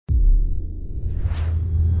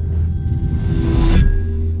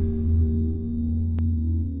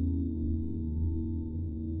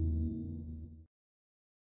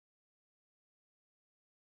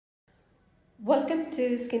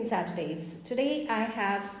to Skin Saturdays. Today I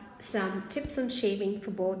have some tips on shaving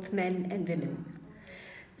for both men and women.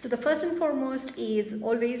 So the first and foremost is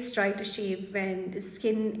always try to shave when the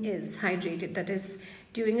skin is hydrated, that is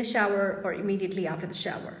during a shower or immediately after the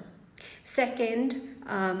shower. Second,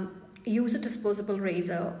 use a disposable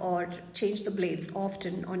razor or change the blades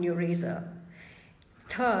often on your razor.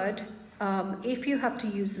 Third, if you have to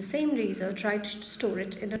use the same razor, try to store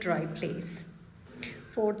it in a dry place.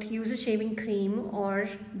 Fourth, use a shaving cream or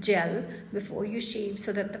gel before you shave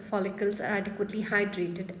so that the follicles are adequately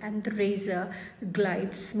hydrated and the razor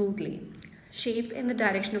glides smoothly. Shave in the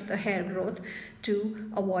direction of the hair growth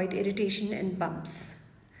to avoid irritation and bumps.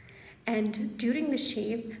 And during the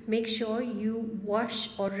shave, make sure you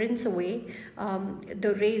wash or rinse away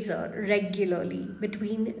the razor regularly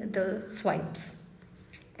between the swipes.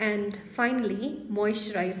 And finally,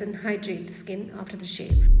 moisturize and hydrate the skin after the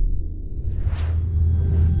shave.